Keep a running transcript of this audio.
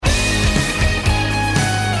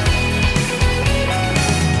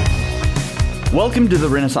Welcome to the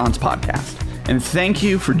Renaissance Podcast, and thank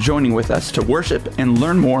you for joining with us to worship and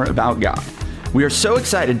learn more about God. We are so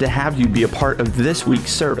excited to have you be a part of this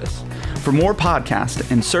week's service. For more podcasts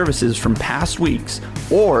and services from past weeks,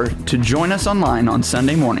 or to join us online on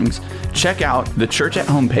Sunday mornings, check out the Church at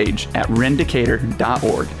Home page at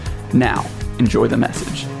rendicator.org. Now, enjoy the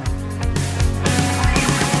message.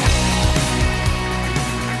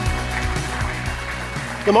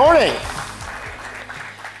 Good morning.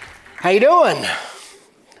 How you doing?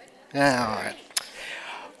 All right.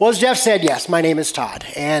 Well, as Jeff said, yes, my name is Todd,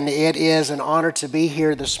 and it is an honor to be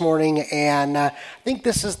here this morning, and I think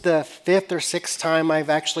this is the fifth or sixth time I've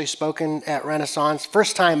actually spoken at Renaissance.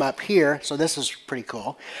 First time up here, so this is pretty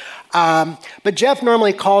cool. But Jeff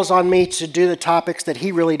normally calls on me to do the topics that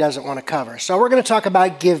he really doesn't want to cover. So we're going to talk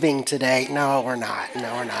about giving today. No, we're not.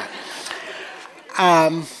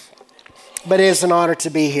 But it is an honor to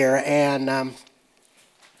be here, and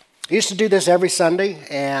I used to do this every Sunday,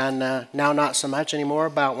 and now not so much anymore,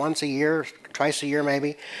 about once a year, twice a year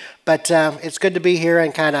maybe. But it's good to be here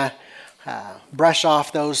and kind of brush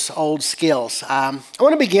off those old skills. I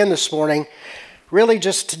want to begin this morning really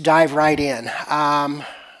just to dive right in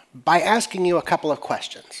by asking you a couple of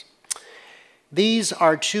questions. These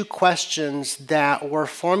are two questions that were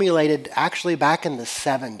formulated actually back in the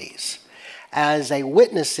 70s as a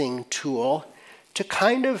witnessing tool to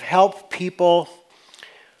kind of help people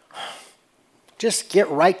just get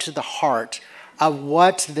right to the heart of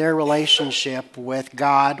what their relationship with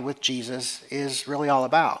God, with Jesus, is really all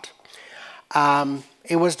about.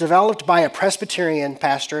 It was developed by a Presbyterian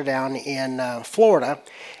pastor down in Florida,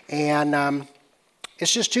 and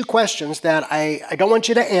it's just two questions that I don't want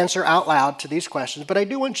you to answer out loud to these questions, but I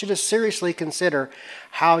do want you to seriously consider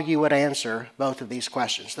how you would answer both of these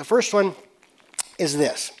questions. The first one is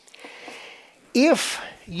this: if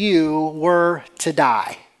you were to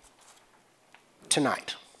die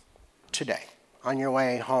tonight, today, on your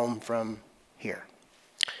way home from here,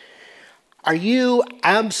 are you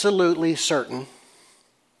absolutely certain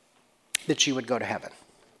that you would go to heaven?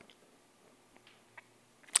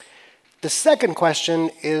 The second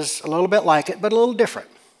question is a little bit like it, but a little different.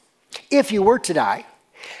 If you were to die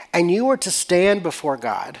and you were to stand before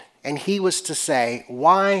God and he was to say,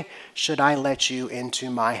 "Why should I let you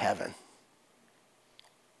into my heaven?"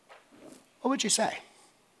 what would you say?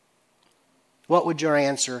 What would your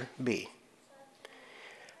answer be?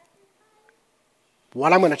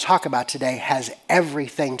 What I'm going to talk about today has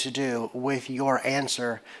everything to do with your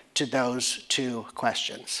answer to those two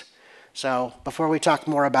questions. So before we talk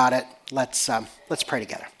more about it, let's pray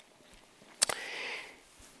together.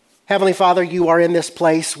 Heavenly Father, you are in this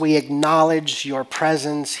place. We acknowledge your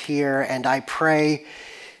presence here, and I pray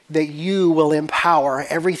that you will empower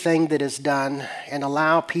everything that is done and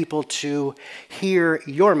allow people to hear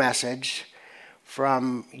your message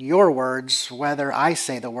from your words, whether I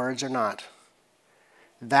say the words or not.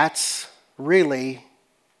 That's really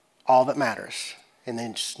all that matters in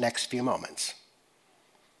the next few moments.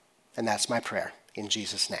 And that's my prayer in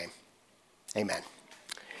Jesus' name. Amen.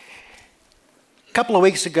 A couple of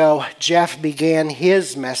weeks ago, Jeff began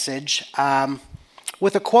his message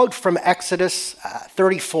with a quote from Exodus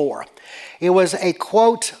 34. It was a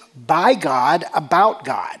quote by God about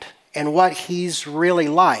God and what he's really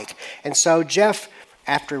like. And so Jeff,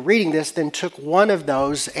 after reading this, then took one of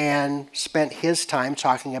those and spent his time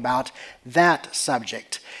talking about that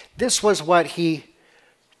subject. This was what he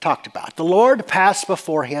talked about. The Lord passed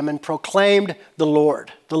before him and proclaimed, the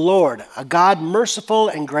Lord, a God merciful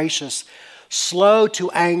and gracious, slow to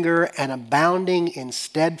anger and abounding in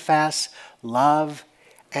steadfast love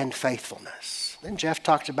and faithfulness. Then Jeff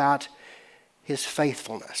talked about his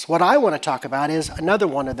faithfulness. What I want to talk about is another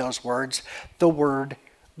one of those words, the word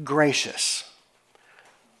gracious.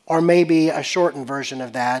 Or maybe a shortened version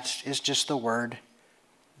of that is just the word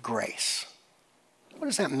grace. What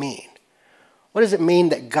does that mean? What does it mean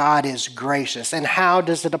that God is gracious, and how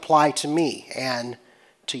does it apply to me and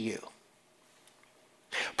to you?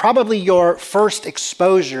 Probably your first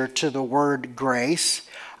exposure to the word grace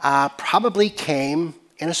probably came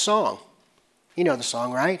in a song. You know the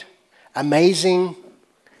song, right? Amazing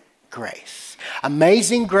Grace.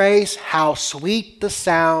 Amazing grace, how sweet the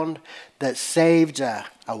sound that saved a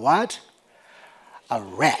what? A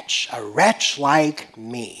wretch like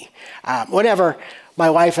me. Whenever my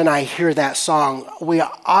wife and I hear that song, we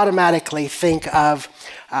automatically think of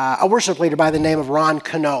a worship leader by the name of Ron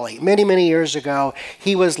Canoli. Many, many years ago,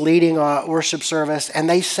 he was leading a worship service, and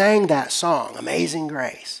they sang that song, Amazing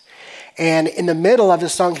Grace. And in the middle of the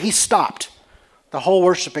song, he stopped the whole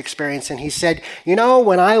worship experience, and he said, you know,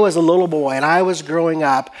 when I was a little boy and I was growing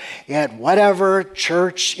up at whatever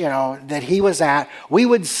church, that he was at, we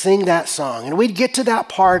would sing that song, and we'd get to that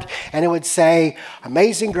part, and it would say,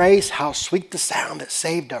 "Amazing Grace, how sweet the sound that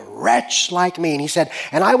saved a wretch like me." And he said,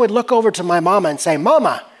 and I would look over to my mama and say,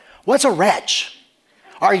 "Mama, what's a wretch?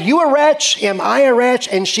 Are you a wretch? Am I a wretch?"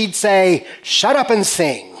 And she'd say, "Shut up and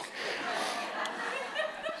sing."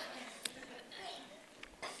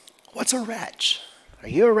 What's a wretch? Are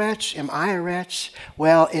you a wretch? Am I a wretch?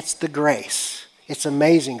 Well, it's the grace. It's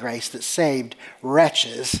amazing grace that saved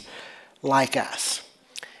wretches like us.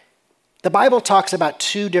 The Bible talks about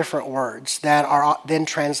two different words that are then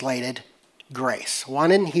translated grace.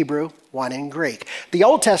 One in Hebrew, one in Greek. The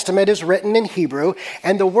Old Testament is written in Hebrew,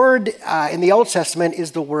 and the word in the Old Testament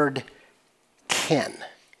is the word ken.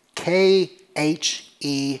 K-H-E-N.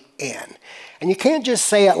 And you can't just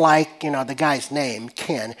say it like, the guy's name,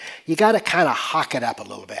 Ken. You got to kind of hawk it up a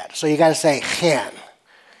little bit. So you got to say chen.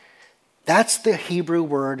 That's the Hebrew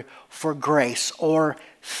word for grace or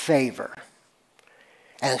favor.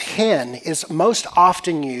 And chen is most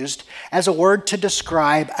often used as a word to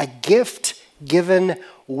describe a gift given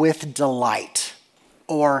with delight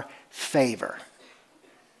or favor.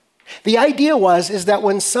 The idea is that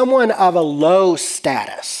when someone of a low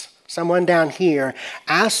status, someone down here,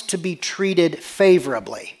 asked to be treated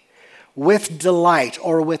favorably, with delight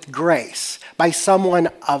or with grace, by someone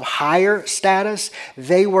of higher status,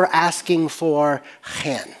 they were asking for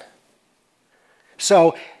chen.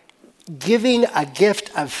 So, giving a gift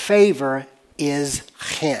of favor is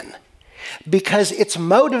chen, because it's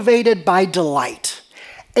motivated by delight.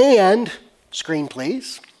 And, screen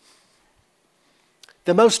please,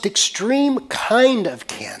 the most extreme kind of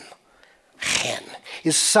chen,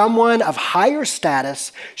 is someone of higher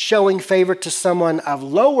status showing favor to someone of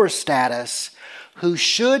lower status who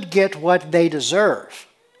should get what they deserve,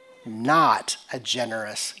 not a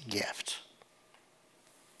generous gift.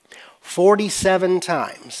 47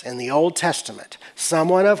 times in the Old Testament,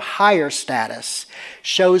 someone of higher status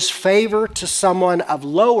shows favor to someone of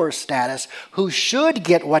lower status who should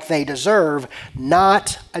get what they deserve,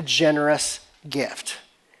 not a generous gift.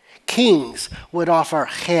 Kings would offer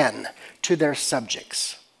chen to their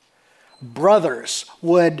subjects. Brothers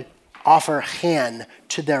would offer chen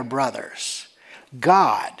to their brothers.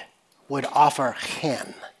 God would offer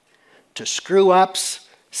chen to screw-ups,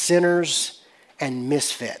 sinners, and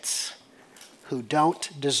misfits who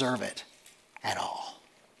don't deserve it at all.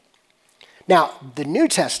 Now, the New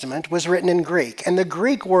Testament was written in Greek, and the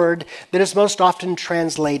Greek word that is most often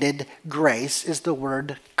translated grace is the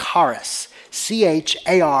word charis.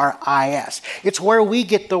 C-H-A-R-I-S. It's where we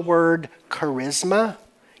get the word charisma.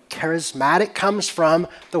 Charismatic comes from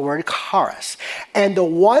the word charis. And the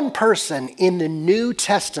one person in the New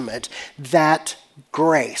Testament that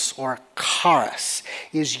grace or charis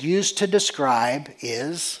is used to describe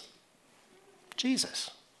is Jesus.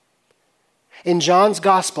 In John's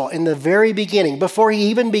gospel, in the very beginning, before he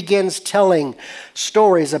even begins telling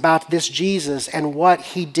stories about this Jesus and what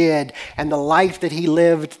he did and the life that he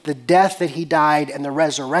lived, the death that he died, and the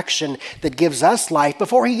resurrection that gives us life,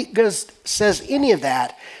 before he says any of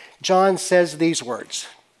that, John says these words.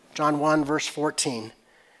 John 1, verse 14,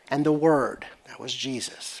 "And the Word," that was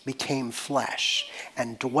Jesus, "became flesh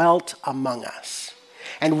and dwelt among us.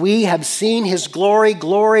 And we have seen his glory,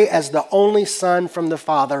 glory as the only Son from the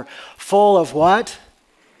Father, full of" what?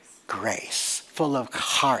 Grace, full of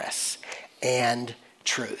charis and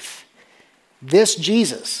truth. This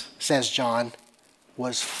Jesus, says John,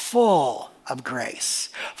 was full of grace,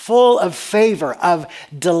 full of favor, of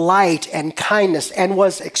delight and kindness, and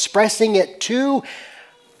was expressing it to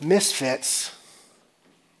misfits,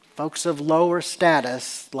 folks of lower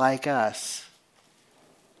status like us,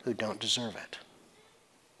 who don't deserve it.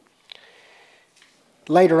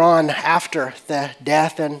 Later on, after the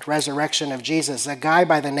death and resurrection of Jesus, a guy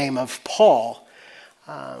by the name of Paul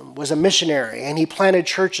was a missionary, and he planted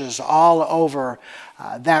churches all over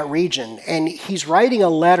that region. And he's writing a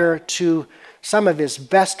letter to some of his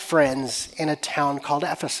best friends in a town called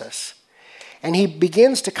Ephesus. And he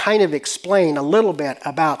begins to kind of explain a little bit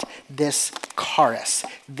about this charis,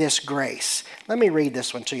 this grace. Let me read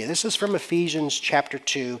this one to you. This is from Ephesians chapter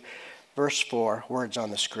 2, verse 4, words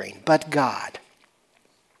on the screen. "But God,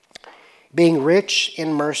 being rich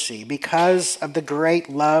in mercy, because of the great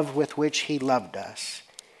love with which he loved us,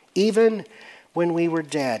 even when we were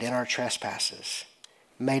dead in our trespasses,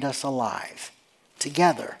 made us alive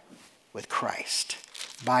together with Christ.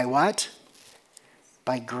 By what?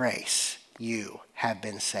 By grace you have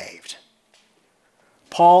been saved."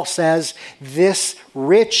 Paul says this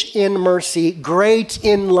rich in mercy, great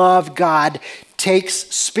in love God takes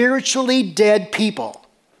spiritually dead people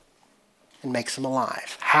and makes them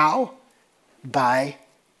alive. How? By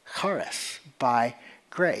charis, by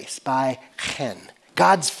grace, by chen.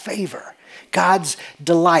 God's favor, God's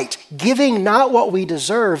delight, giving not what we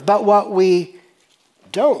deserve, but what we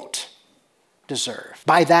don't deserve.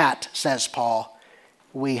 By that, says Paul,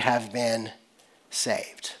 we have been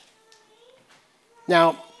saved.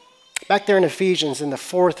 Now, back there in Ephesians, in the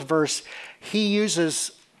 4th verse, he uses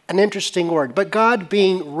an interesting word, but God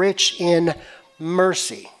being rich in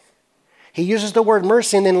mercy. He uses the word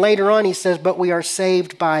mercy, and then later on he says, but we are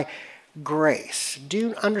saved by grace. Do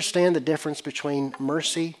you understand the difference between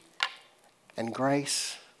mercy and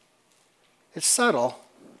grace? It's subtle,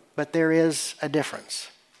 but there is a difference.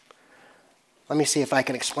 Let me see if I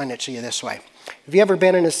can explain it to you this way. Have you ever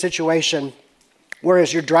been in a situation where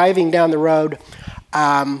as you're driving down the road,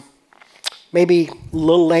 maybe a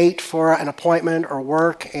little late for an appointment or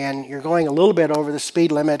work, and you're going a little bit over the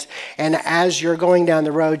speed limit, and as you're going down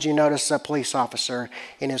the road, you notice a police officer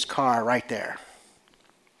in his car right there.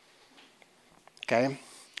 Okay?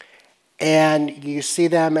 And you see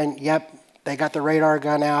them, and yep, they got the radar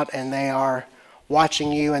gun out, and they are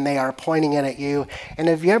watching you, and they are pointing it at you. And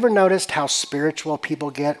have you ever noticed how spiritual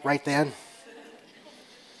people get right then?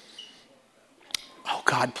 Oh,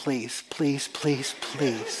 God, please, please, please,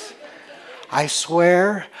 please. I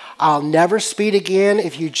swear I'll never speed again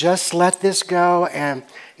if you just let this go. And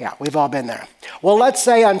yeah, we've all been there. Well, let's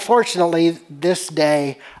say, unfortunately, this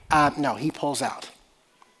day, no, he pulls out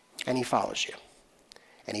and he follows you.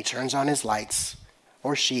 And he turns on his lights,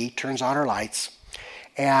 or she turns on her lights,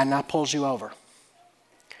 and pulls you over.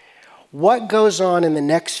 What goes on in the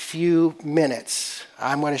next few minutes?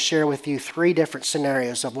 I'm going to share with you 3 different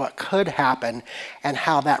scenarios of what could happen and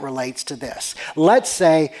how that relates to this. Let's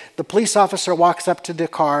say the police officer walks up to the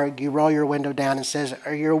car, you roll your window down and says,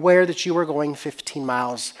 are you aware that you were going 15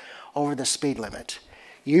 miles over the speed limit?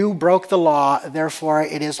 You broke the law, therefore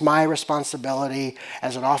it is my responsibility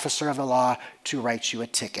as an officer of the law to write you a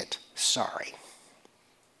ticket. Sorry.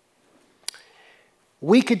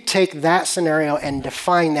 We could take that scenario and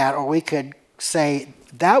define that, or we could say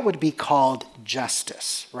that would be called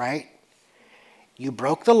justice, right? You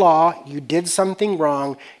broke the law, you did something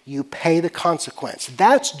wrong, you pay the consequence.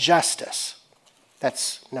 That's justice.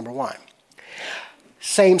 That's number 1.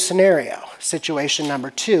 Same scenario, situation number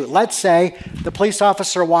 2. Let's say the police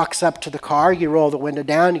officer walks up to the car, you roll the window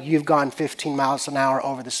down, you've gone 15 miles an hour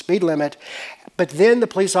over the speed limit, but then the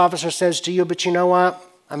police officer says to you, but you know what?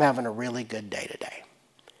 I'm having a really good day today.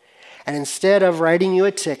 And instead of writing you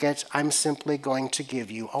a ticket, I'm simply going to give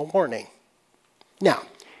you a warning. Now,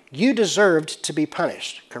 you deserved to be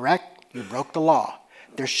punished, correct? You broke the law.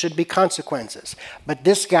 There should be consequences. But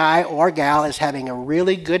this guy or gal is having a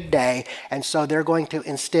really good day, and so they're going to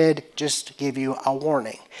instead just give you a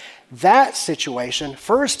warning. That situation,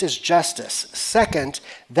 first, is justice. Second,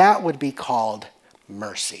 that would be called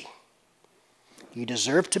mercy. You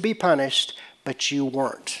deserve to be punished, but you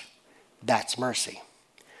weren't. That's mercy.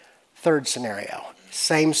 Third scenario,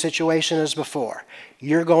 same situation as before.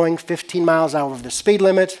 You're going 15 miles over the speed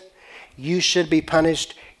limit. You should be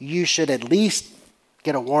punished. You should at least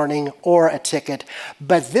get a warning or a ticket.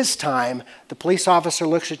 But this time, the police officer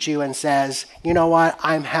looks at you and says, you know what?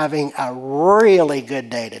 I'm having a really good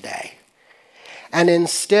day today. And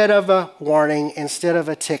instead of a warning, instead of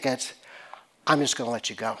a ticket, I'm just going to let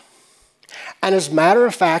you go. And as a matter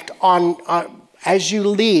of fact, as you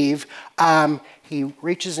leave, he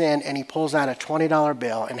reaches in and he pulls out a $20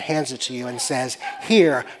 bill and hands it to you and says,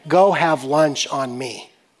 here, go have lunch on me.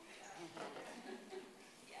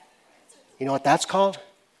 You know what that's called?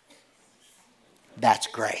 That's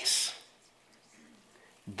grace.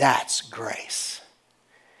 That's grace.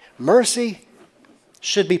 Mercy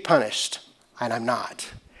should be punished, and I'm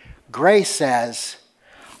not. Grace says,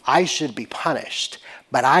 I should be punished,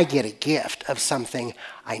 but I get a gift of something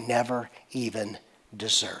I never even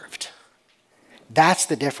deserved. That's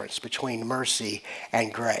the difference between mercy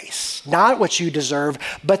and grace. Not what you deserve,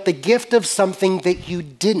 but the gift of something that you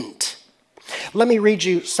didn't. Let me read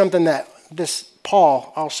you something that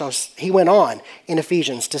Paul also, he went on in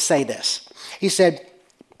Ephesians to say this. He said,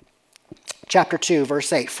 chapter 2,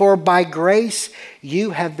 verse 8, for by grace you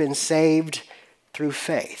have been saved through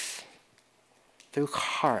faith, through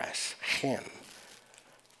charis, chen.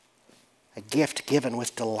 A gift given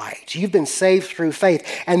with delight. You've been saved through faith.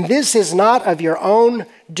 And this is not of your own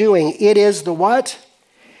doing. It is the what?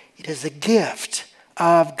 It is a gift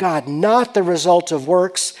of God, not the result of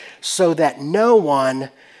works, so that no one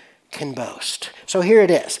can boast. So here it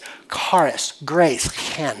is. Charis, grace,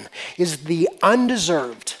 chen, is the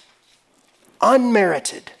undeserved,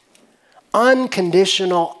 unmerited,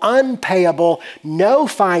 unconditional, unpayable, no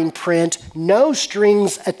fine print, no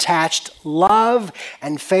strings attached love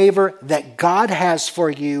and favor that God has for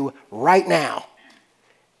you right now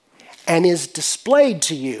and is displayed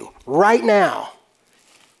to you right now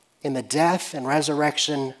in the death and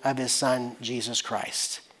resurrection of his Son, Jesus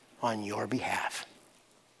Christ, on your behalf.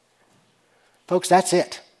 Folks, that's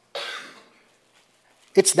it.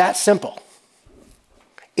 It's that simple.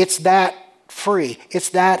 It's that free. It's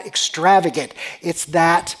that extravagant. It's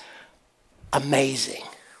that amazing.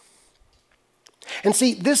 And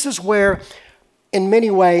see, this is where, in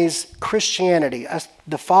many ways, Christianity,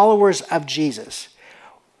 the followers of Jesus,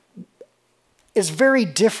 is very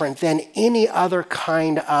different than any other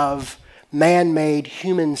kind of man-made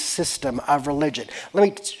human system of religion. Let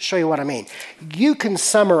me show you what I mean. You can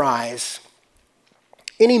summarize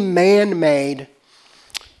any man-made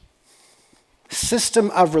system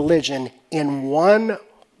of religion in one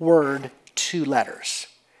word, 2 letters,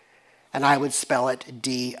 and I would spell it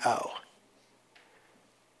D-O.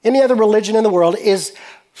 Any other religion in the world is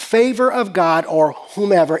favor of God or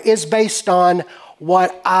whomever is based on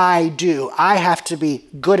what I do. I have to be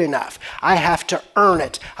good enough. I have to earn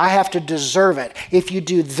it. I have to deserve it. If you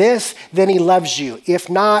do this, then he loves you. If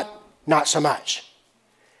not, not so much.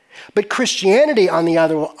 But Christianity, on the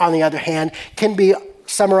other hand, can be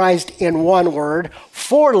summarized in one word,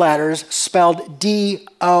 4 letters spelled D-O-N-E.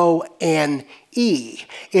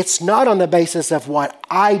 It's not on the basis of what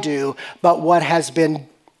I do, but what has been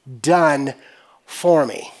done for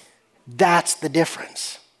me. That's the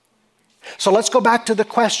difference. So let's go back to the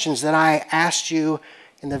questions that I asked you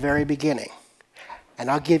in the very beginning,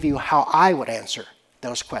 and I'll give you how I would answer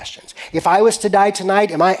those questions. If I was to die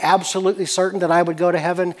tonight, am I absolutely certain that I would go to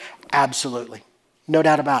heaven? Absolutely. No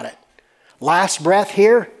doubt about it. Last breath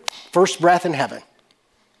here, first breath in heaven.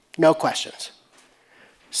 No questions.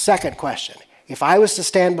 Second question. If I was to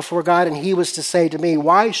stand before God and he was to say to me,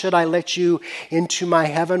 why should I let you into my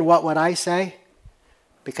heaven? What would I say?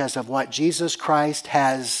 Because of what Jesus Christ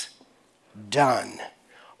has done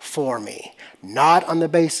for me, not on the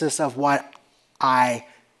basis of what I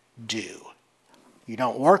do. You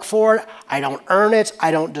don't work for it. I don't earn it.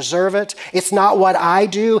 I don't deserve it. It's not what I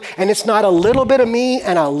do, and it's not a little bit of me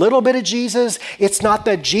and a little bit of Jesus. It's not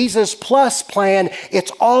the Jesus plus plan.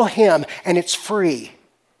 It's all him, and it's free.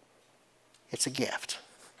 It's a gift.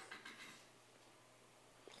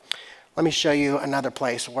 Let me show you another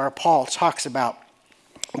place where Paul talks about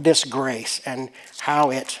this grace and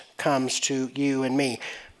how it comes to you and me.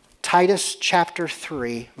 Titus chapter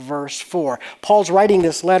 3, verse 4. Paul's writing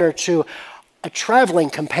this letter to a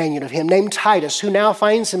traveling companion of him named Titus, who now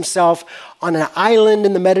finds himself on an island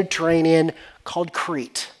in the Mediterranean called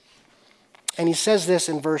Crete. And he says this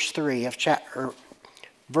in verse 4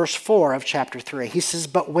 of chapter 3. He says,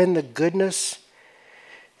 but when the goodness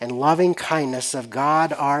and loving kindness of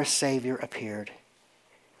God our Savior appeared,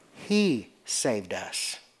 he saved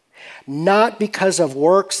us, not because of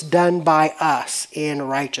works done by us in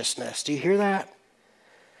righteousness. Do you hear that?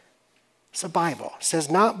 It's the Bible. It says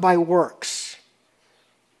not by works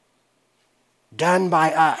done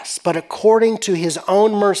by us, but according to his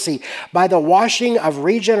own mercy, by the washing of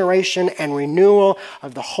regeneration and renewal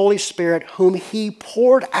of the Holy Spirit, whom he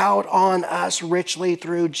poured out on us richly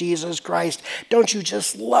through Jesus Christ. Don't you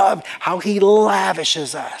just love how he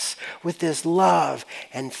lavishes us with this love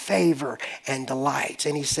and favor and delight?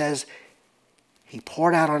 And he says, he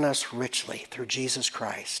poured out on us richly through Jesus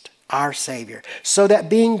Christ, our Savior, so that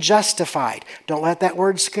being justified, don't let that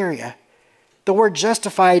word scare you. The word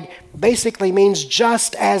justified basically means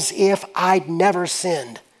just as if I'd never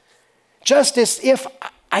sinned. Just as if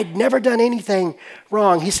I'd never done anything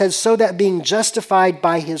wrong. He says, so that being justified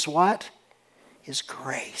by his what? His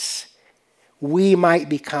grace. We might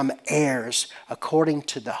become heirs according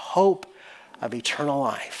to the hope of eternal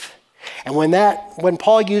life. And when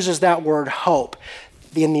Paul uses that word hope,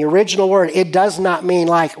 in the original word, it does not mean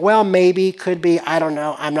like, well, maybe, could be, I don't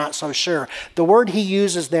know, I'm not so sure. The word he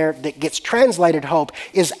uses there that gets translated hope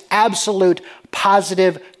is absolute,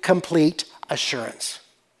 positive, complete assurance.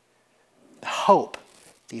 The hope,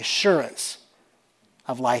 the assurance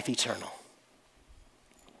of life eternal.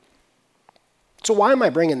 So why am I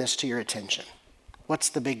bringing this to your attention? What's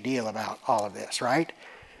the big deal about all of this, right?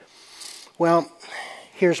 Well,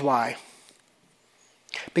 here's why.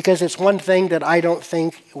 Because it's one thing that I don't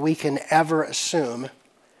think we can ever assume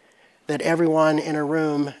that everyone in a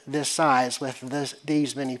room this size with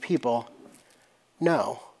these many people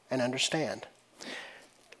know and understand.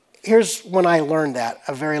 Here's when I learned that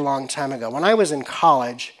a very long time ago. When I was in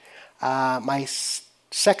college, my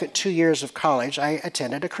second 2 years of college, I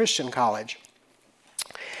attended a Christian college.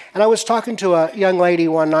 And I was talking to a young lady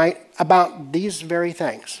one night about these very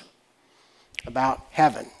things, about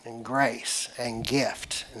heaven and grace and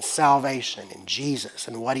gift and salvation and Jesus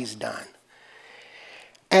and what he's done.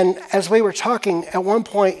 And as we were talking, at one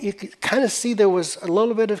point, you could kind of see there was a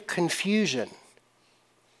little bit of confusion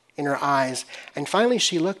in her eyes. And finally,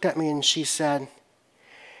 she looked at me and she said,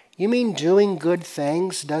 "You mean doing good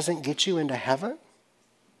things doesn't get you into heaven?"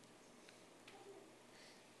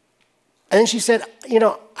 And then she said,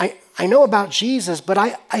 I know about Jesus, but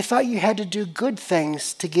I thought you had to do good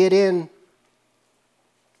things to get in.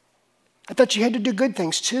 I thought you had to do good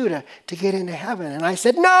things too to get into heaven. And I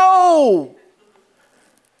said, no!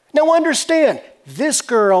 Now understand, this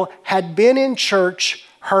girl had been in church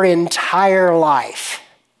her entire life.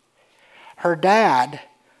 Her dad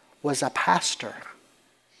was a pastor.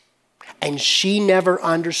 And she never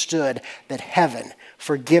understood that heaven,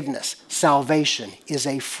 forgiveness, salvation is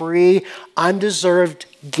a free, undeserved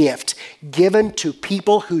gift given to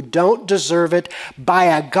people who don't deserve it by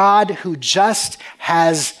a God who just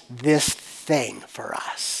has this thing for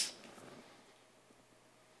us.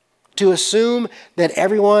 To assume that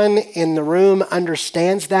everyone in the room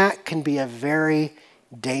understands that can be a very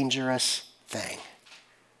dangerous thing.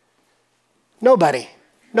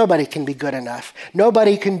 Nobody can be good enough.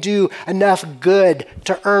 Nobody can do enough good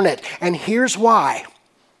to earn it. And here's why.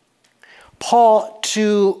 Paul,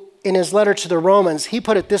 in his letter to the Romans, he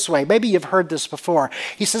put it this way. Maybe you've heard this before.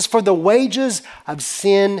 He says, "For the wages of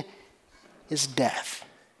sin is death.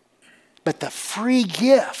 But the free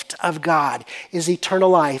gift of God is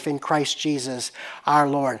eternal life in Christ Jesus our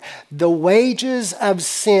Lord." The wages of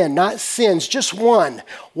sin, not sins, just one.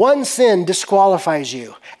 One sin disqualifies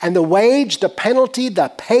you. And the wage, the penalty,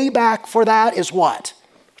 the payback for that is what?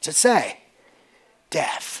 What's it say?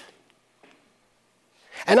 Death.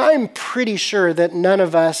 And I'm pretty sure that none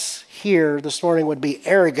of us here this morning would be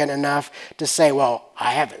arrogant enough to say, well,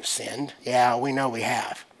 I haven't sinned. Yeah, we know we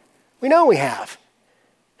have. We know we have.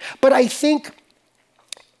 But I think,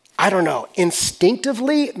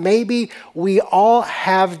 instinctively, maybe we all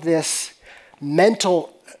have this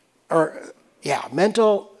mental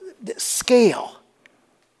scale.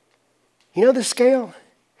 You know the scale?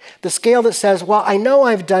 The scale that says, well, I know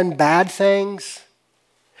I've done bad things,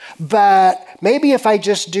 but maybe if I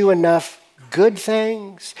just do enough good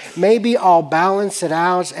things, maybe I'll balance it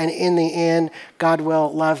out, and in the end, God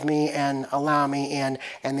will love me and allow me in.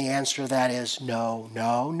 And the answer to that is no,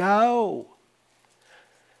 no, no.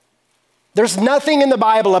 There's nothing in the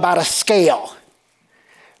Bible about a scale.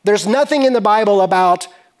 There's nothing in the Bible about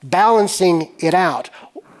balancing it out.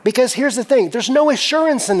 Because here's the thing, there's no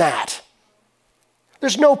assurance in that.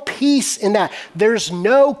 There's no peace in that. There's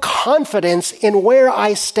no confidence in where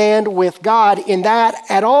I stand with God in that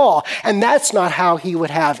at all. And that's not how he would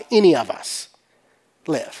have any of us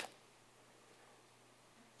live.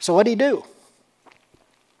 So what did he do?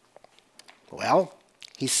 Well,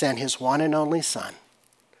 he sent his one and only Son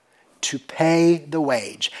to pay the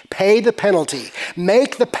wage, pay the penalty,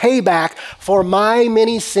 make the payback for my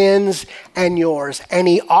many sins and yours. And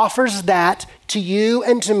he offers that to you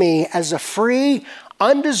and to me as a free,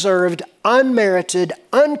 undeserved, unmerited,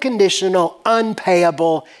 unconditional,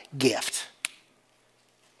 unpayable gift.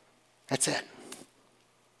 That's it.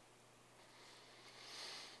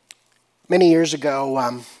 Many years ago,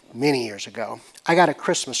 I got a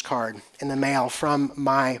Christmas card in the mail from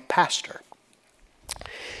my pastor.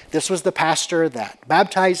 This was the pastor that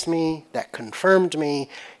baptized me, that confirmed me,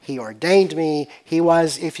 he ordained me. He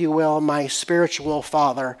was, if you will, my spiritual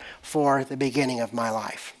father for the beginning of my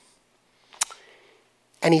life.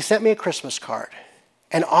 And he sent me a Christmas card.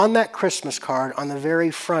 And on that Christmas card, on the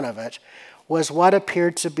very front of it, was what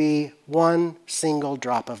appeared to be one single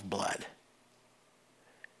drop of blood.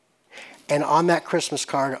 And on that Christmas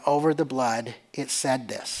card, over the blood, it said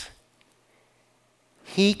this: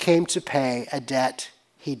 "He came to pay a debt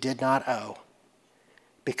he did not owe,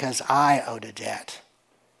 because I owed a debt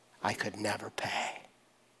I could never pay."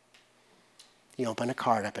 He opened a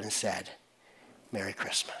card up and said, "Merry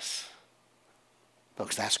Christmas."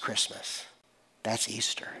 Folks, that's Christmas. That's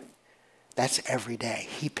Easter. That's every day.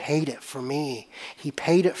 He paid it for me. He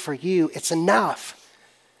paid it for you. It's enough.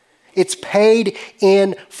 It's paid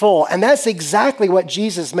in full. And that's exactly what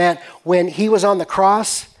Jesus meant when he was on the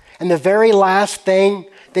cross. And the very last thing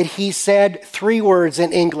that he said, 3 words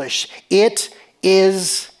in English: "It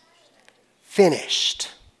is finished."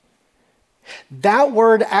 That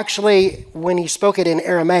word actually, when he spoke it in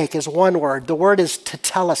Aramaic, is one word. The word is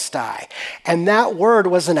tetelestai. And that word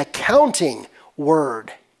was an accounting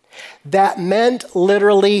word that meant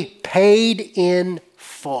literally paid in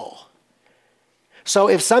full. So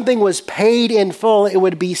if something was paid in full, it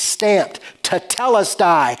would be stamped,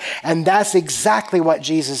 tetelestai. And that's exactly what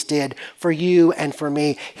Jesus did for you and for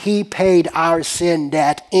me. He paid our sin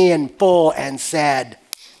debt in full and said,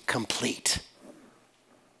 complete.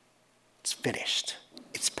 It's finished.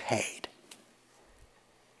 It's paid.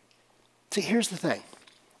 See, here's the thing.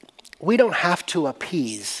 We don't have to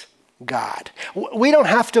appease God. We don't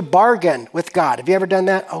have to bargain with God. Have you ever done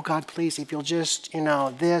that? Oh, God, please, if you'll just,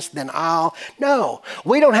 this, then I'll. No,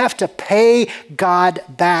 we don't have to pay God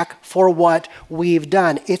back for what we've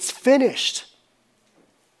done. It's finished.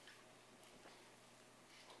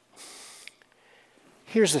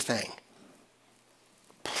 Here's the thing.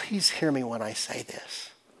 Please hear me when I say this.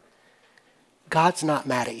 God's not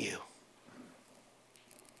mad at you.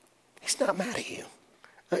 He's not mad at you.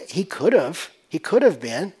 He could have. He could have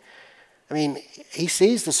been. I mean, he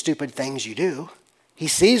sees the stupid things you do. He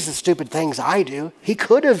sees the stupid things I do. He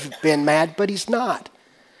could have been mad, but he's not.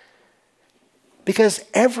 Because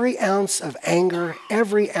every ounce of anger,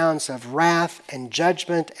 every ounce of wrath and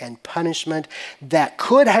judgment and punishment that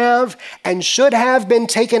could have and should have been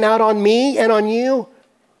taken out on me and on you,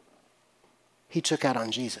 he took out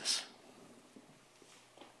on Jesus.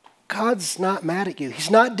 God's not mad at you. He's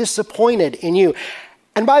not disappointed in you.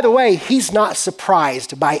 And by the way, he's not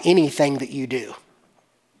surprised by anything that you do.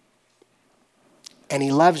 And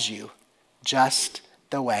he loves you just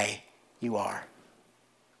the way you are.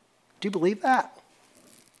 Do you believe that?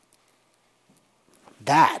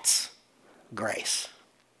 That's grace.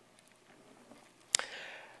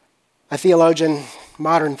 A theologian,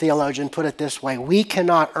 modern theologian, put it this way: we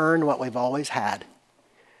cannot earn what we've always had.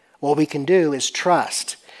 What we can do is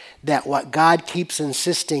trust that what God keeps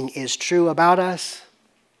insisting is true about us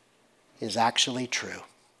is actually true.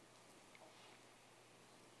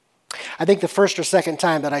 I think the first or second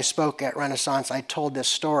time that I spoke at Renaissance, I told this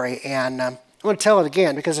story, and I want to tell it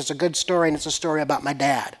again because it's a good story, and it's a story about my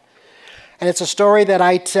dad. And it's a story that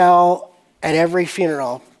I tell at every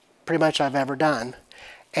funeral pretty much I've ever done.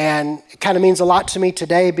 And it kind of means a lot to me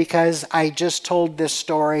today because I just told this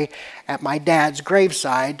story at my dad's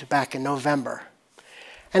graveside back in November.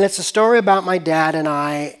 And it's a story about my dad and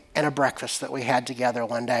I and a breakfast that we had together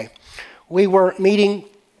one day. We were meeting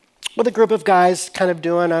with a group of guys kind of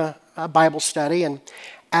doing a Bible study, and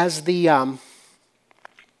as the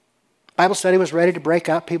Bible study was ready to break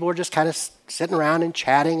up, people were just kind of sitting around and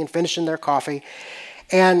chatting and finishing their coffee.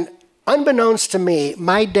 And unbeknownst to me,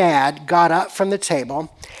 my dad got up from the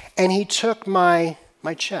table and he took my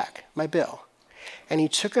check, my bill, and he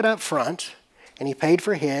took it up front and he paid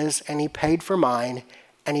for his and he paid for mine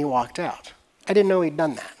and he walked out. I didn't know he'd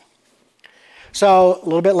done that. So a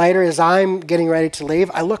little bit later, as I'm getting ready to leave,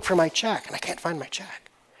 I look for my check, and I can't find my check.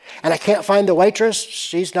 And I can't find the waitress.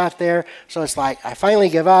 She's not there. So it's like I finally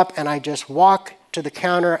give up, and I just walk to the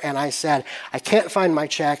counter, and I said, I can't find my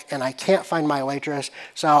check, and I can't find my waitress.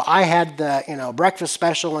 So I had the breakfast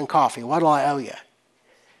special and coffee. What do I owe you?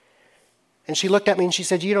 And she looked at me, and she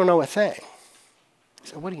said, you don't owe a thing. I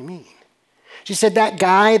said, what do you mean? She said, that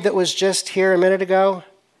guy that was just here a minute ago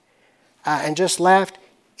and just left,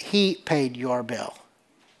 he paid your bill.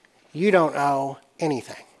 You don't owe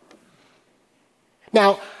anything.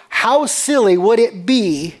 Now, how silly would it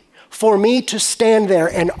be for me to stand there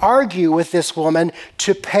and argue with this woman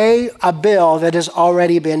to pay a bill that has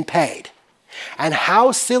already been paid? And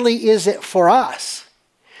how silly is it for us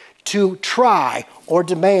to try or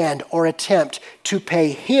demand or attempt to pay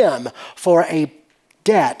him for a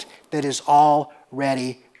debt that has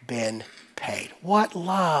already been paid? What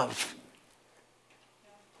love!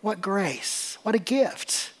 What grace, what a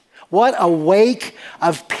gift, what a wake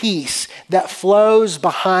of peace that flows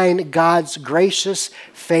behind God's gracious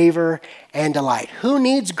favor and delight. Who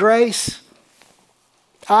needs grace?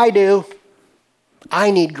 I do. I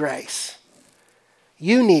need grace.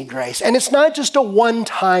 You need grace. And it's not just a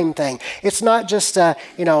one-time thing. It's not just a,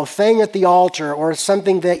 thing at the altar or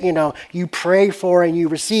something that, you pray for and you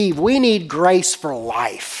receive. We need grace for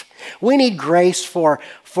life. We need grace for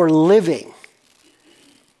living.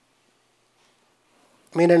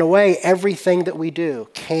 I mean, in a way, everything that we do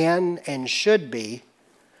can and should be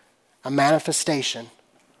a manifestation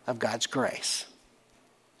of God's grace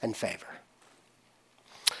and favor.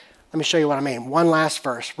 Let me show you what I mean. One last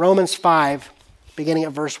verse. Romans 5, beginning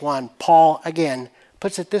at verse 1. Paul, again,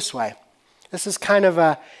 puts it this way. This is kind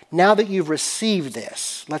of now that you've received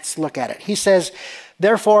this, let's look at it. He says,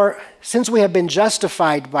 therefore, since we have been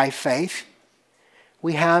justified by faith,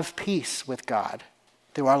 we have peace with God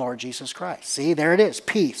through our Lord Jesus Christ. See, there it is.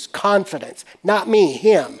 Peace, confidence. Not me,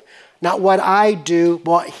 him. Not what I do,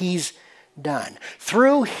 what he's done.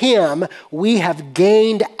 Through him, we have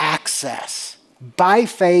gained access by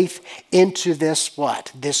faith into this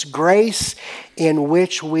what? This grace in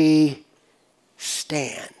which we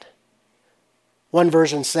stand. One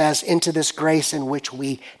version says, into this grace in which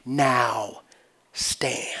we now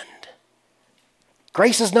stand.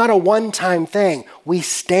 Grace is not a one-time thing. We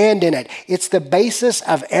stand in it. It's the basis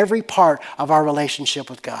of every part of our relationship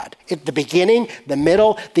with God. At the beginning, the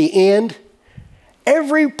middle, the end.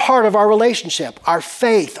 Every part of our relationship, our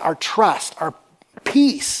faith, our trust, our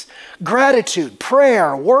peace, gratitude,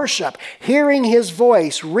 prayer, worship, hearing His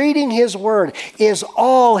voice, reading His word, is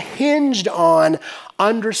all hinged on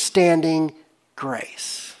understanding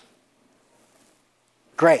grace.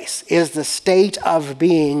 Grace is the state of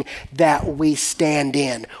being that we stand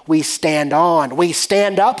in, we stand on, we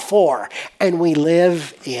stand up for, and we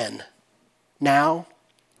live in now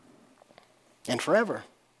and forever.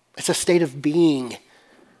 It's a state of being,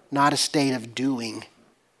 not a state of doing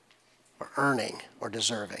or earning or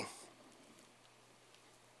deserving.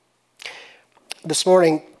 This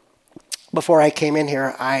morning, before I came in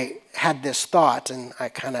here, I had this thought and I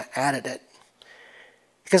kind of added it.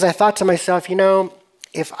 Because I thought to myself,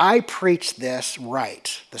 if I preach this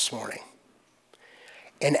right this morning,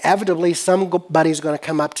 inevitably somebody's going to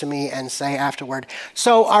come up to me and say afterward,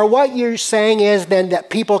 so are what you're saying is then that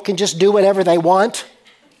people can just do whatever they want?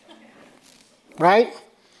 Right?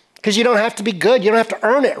 Because you don't have to be good. You don't have to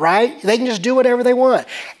earn it, right? They can just do whatever they want.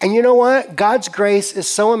 And you know what? God's grace is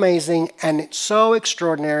so amazing and it's so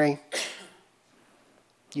extraordinary.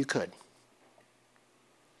 You could.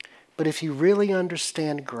 But if you really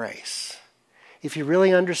understand grace, if you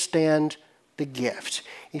really understand the gift,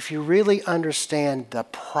 if you really understand the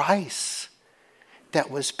price that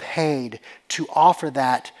was paid to offer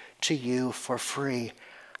that to you for free,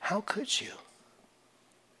 how could you?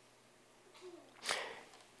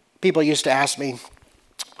 People used to ask me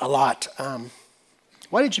a lot,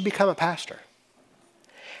 why did you become a pastor?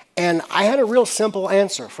 And I had a real simple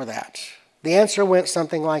answer for that. The answer went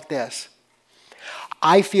something like this.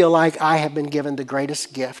 I feel like I have been given the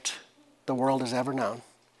greatest gift the world has ever known,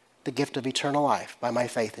 the gift of eternal life by my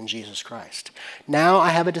faith in Jesus Christ. Now I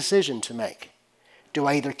have a decision to make. Do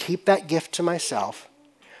I either keep that gift to myself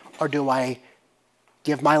or do I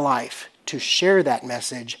give my life to share that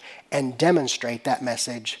message and demonstrate that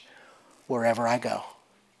message wherever I go?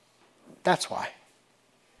 That's why.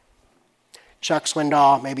 Chuck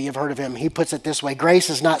Swindoll, maybe you've heard of him, he puts it this way: grace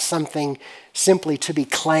is not something simply to be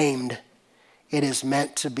claimed. It is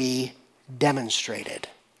meant to be demonstrated.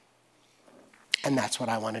 And that's what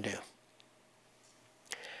I want to do.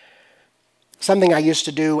 Something I used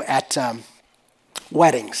to do at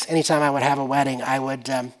weddings. Anytime I would have a wedding, I would,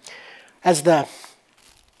 as the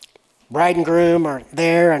bride and groom are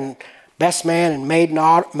there and best man and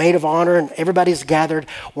maid of honor and everybody's gathered,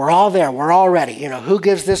 we're all there, we're all ready. Who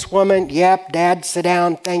gives this woman? Yep, Dad, sit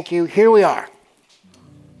down, thank you. Here we are.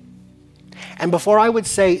 And before I would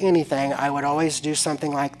say anything, I would always do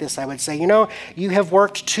something like this. I would say, you have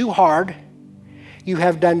worked too hard. You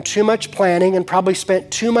have done too much planning and probably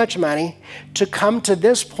spent too much money to come to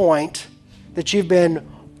this point that you've been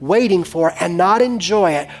waiting for and not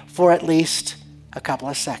enjoy it for at least a couple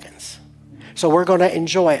of seconds. So we're going to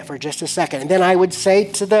enjoy it for just a second. And then I would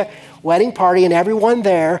say to the wedding party and everyone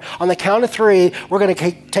there, on the count of 3, we're going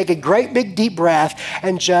to take a great big deep breath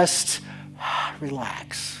and just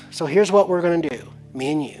relax. So here's what we're going to do,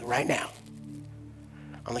 me and you, right now.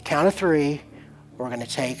 On the count of 3, we're going to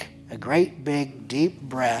take a great big deep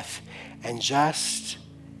breath and just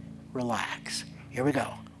relax. Here we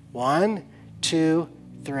go. 1, 2,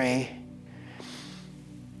 3.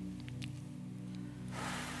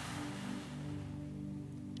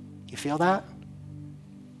 You feel that?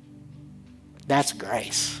 That's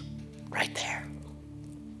grace right there.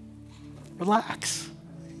 Relax.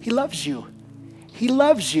 He loves you. He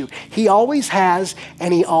loves you. He always has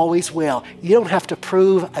and He always will. You don't have to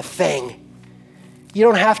prove a thing. You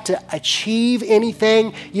don't have to achieve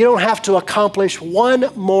anything. You don't have to accomplish one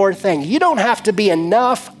more thing. You don't have to be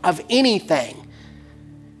enough of anything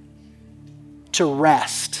to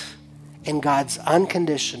rest in God's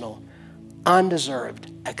unconditional, undeserved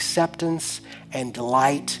acceptance and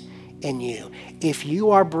delight in you. If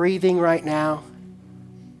you are breathing right now,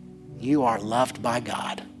 you are loved by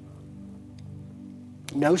God.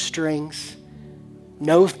 No strings,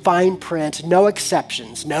 no fine print, no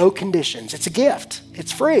exceptions, no conditions. It's a gift.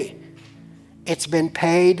 It's free. It's been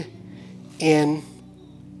paid in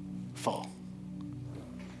full.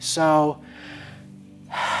 So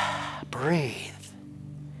breathe,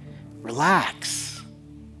 relax,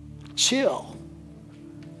 chill,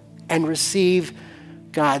 and receive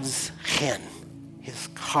God's chen, His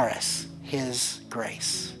charis, His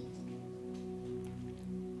grace.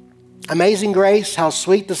 Amazing grace, how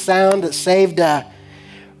sweet the sound that saved a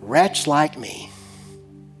wretch like me.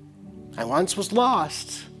 I once was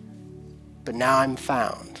lost, but now I'm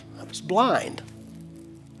found. I was blind,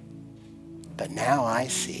 but now I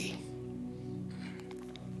see.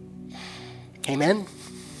 Amen?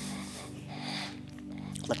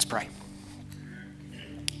 Let's pray.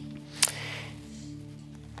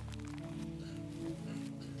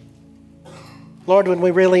 Lord, when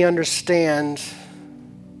we really understand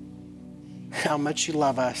how much you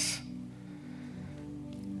love us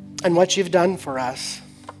and what you've done for us,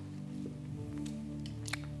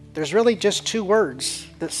 there's really just two words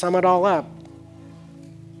that sum it all up.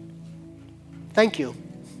 Thank you.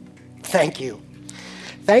 Thank you.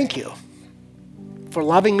 Thank you for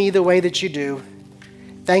loving me the way that you do.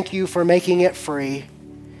 Thank you for making it free.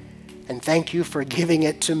 And thank you for giving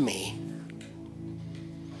it to me.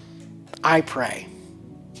 I pray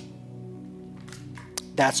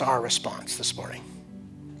that's our response this morning.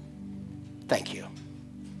 Thank you.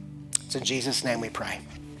 It's in Jesus' name we pray.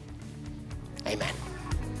 Amen.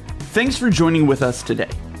 Thanks for joining with us today.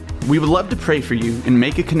 We would love to pray for you and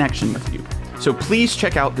make a connection with you. So please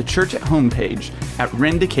check out the Church at Home page at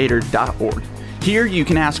rendicator.org. Here you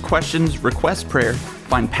can ask questions, request prayer,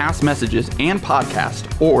 find past messages and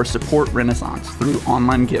podcasts, or support Renaissance through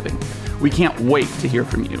online giving. We can't wait to hear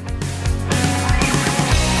from you.